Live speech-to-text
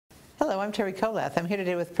Hello, I'm Terry Kolath. I'm here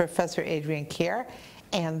today with Professor Adrian Kehr,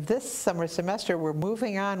 and this summer semester we're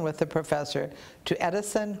moving on with the professor to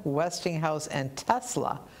Edison, Westinghouse, and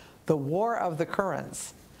Tesla, the war of the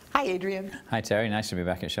currents. Hi, Adrian. Hi, Terry. Nice to be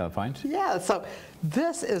back at Shell Point. Yeah, so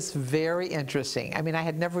this is very interesting. I mean, I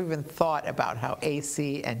had never even thought about how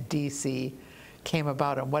AC and DC came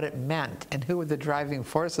about and what it meant and who the driving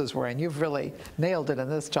forces were, and you've really nailed it in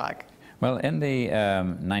this talk. Well, in the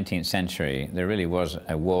 19th century, there really was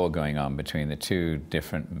a war going on between the two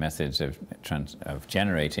different methods of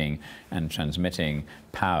generating and transmitting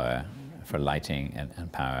power for lighting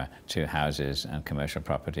and power to houses and commercial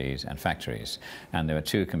properties and factories. And there were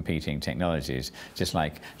two competing technologies, just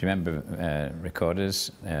like, do you remember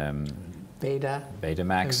recorders?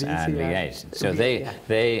 Betamax and V8. So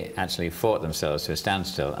they actually fought themselves to a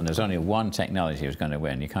standstill, and there's only one technology that was going to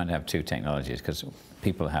win. You can't have two technologies because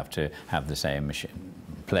people have to have the same machine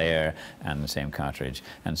player and the same cartridge,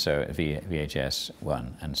 and so VHS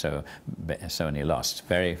won, and so Sony lost.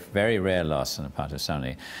 Very, very rare loss on the part of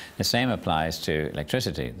Sony. The same applies to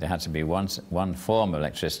electricity. There had to be one form of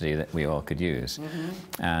electricity that we all could use,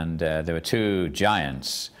 and there were two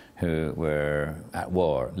giants who were at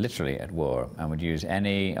war, literally at war, and would use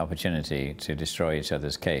any opportunity to destroy each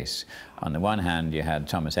other's case. On the one hand, you had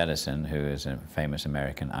Thomas Edison, who is a famous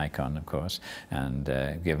American icon, of course, and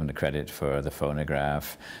given the credit for the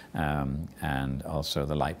phonograph and also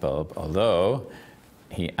the light bulb, although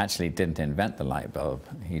he actually didn't invent the light bulb,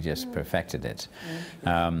 he just perfected it.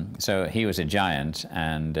 So he was a giant,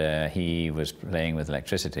 and he was playing with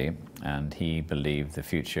electricity, and he believed the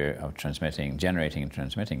future of generating and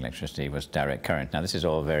transmitting electricity was direct current. Now, this is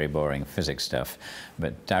all very boring physics stuff,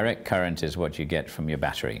 but direct current is what you get from your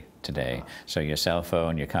battery today. So your cell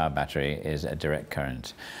phone, your car battery is a direct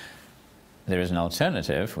current. There is an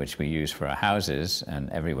alternative, which we use for our houses, and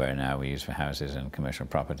everywhere now we use for houses and commercial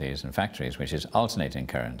properties and factories, which is alternating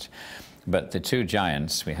current. But the two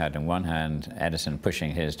giants, we had on one hand Edison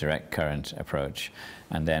pushing his direct current approach,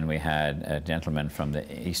 and then we had a gentleman from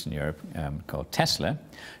Eastern Europe called Tesla,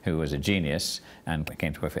 who was a genius and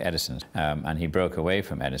came to work for Edison. And he broke away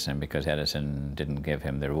from Edison because Edison didn't give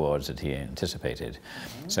him the rewards that he anticipated.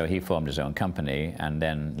 So he formed his own company, and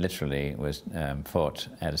then literally fought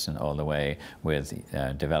Edison all the way with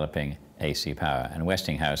developing AC power, and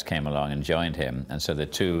Westinghouse came along and joined him, and so the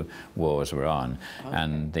two wars were on.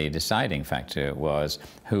 And the deciding factor was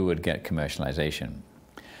who would get commercialization.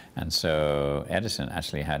 And so Edison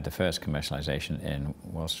actually had the first commercialization in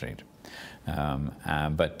Wall Street.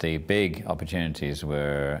 But the big opportunities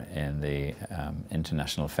were in the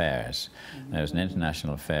international fairs. There was an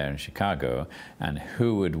international fair in Chicago, and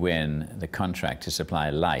who would win the contract to supply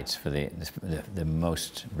lights for the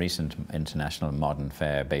most recent international modern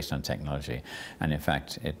fair based on technology. And in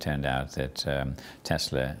fact, it turned out that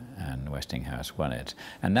Tesla and Westinghouse won it.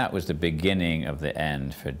 And that was the beginning of the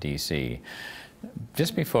end for DC.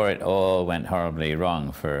 Just before it all went horribly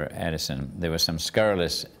wrong for Edison, there were some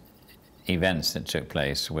scurrilous events that took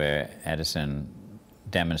place where Edison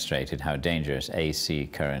demonstrated how dangerous AC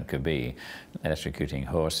current could be, electrocuting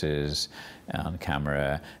horses on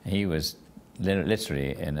camera. He was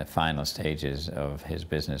literally in the final stages of his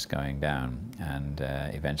business going down, and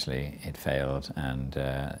eventually it failed, and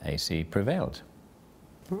AC prevailed.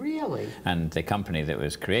 Really? And the company that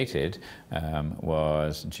was created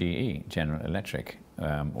was GE, General Electric,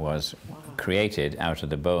 was created out of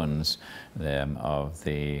the bones of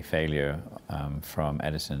the failure from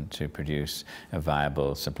Edison to produce a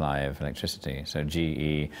viable supply of electricity. So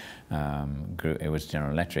GE grew, it was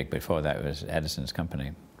General Electric, before that it was Edison's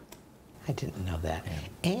company. I didn't know that.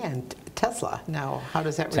 Yeah. And Tesla, now, how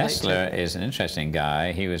does that relate to? Tesla is an interesting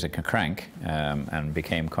guy. He was a crank and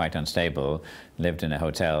became quite unstable, lived in a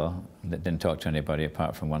hotel that didn't talk to anybody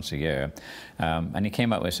apart from once a year. And he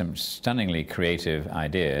came up with some stunningly creative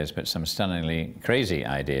ideas, but some stunningly crazy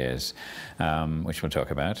ideas, which we'll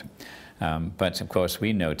talk about. But of course,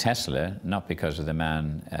 we know Tesla not because of the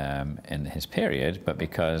man in his period, but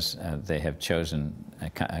because they have chosen,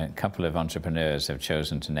 a couple of entrepreneurs have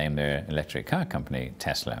chosen to name their electric car company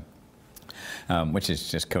Tesla. Which is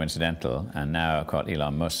just coincidental, and now, of course,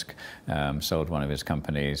 Elon Musk sold one of his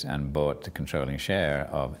companies and bought the controlling share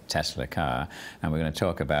of Tesla car, and we're going to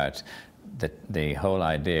talk about the whole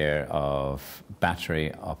idea of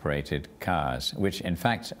battery-operated cars, which in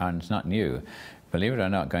fact are not new. Believe it or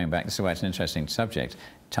not, going back, this is why it's an interesting subject,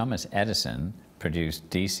 Thomas Edison produced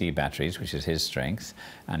DC batteries, which is his strength,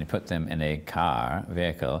 and he put them in a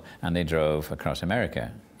vehicle, and they drove across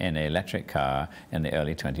America in an electric car in the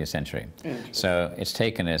early 20th century. So it's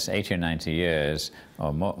taken us 80 or 90 years,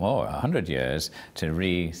 or more 100 years, to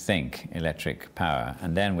rethink electric power.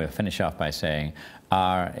 And then we'll finish off by saying,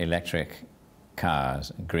 are electric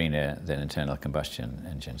cars greener than internal combustion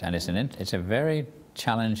engines? And it's a very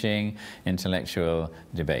challenging intellectual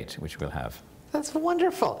debate, which we'll have. That's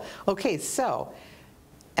wonderful. Okay, so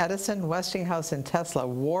Edison, Westinghouse, and Tesla,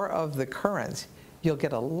 War of the Currents. You'll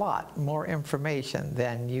get a lot more information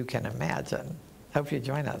than you can imagine. Hope you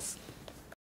join us.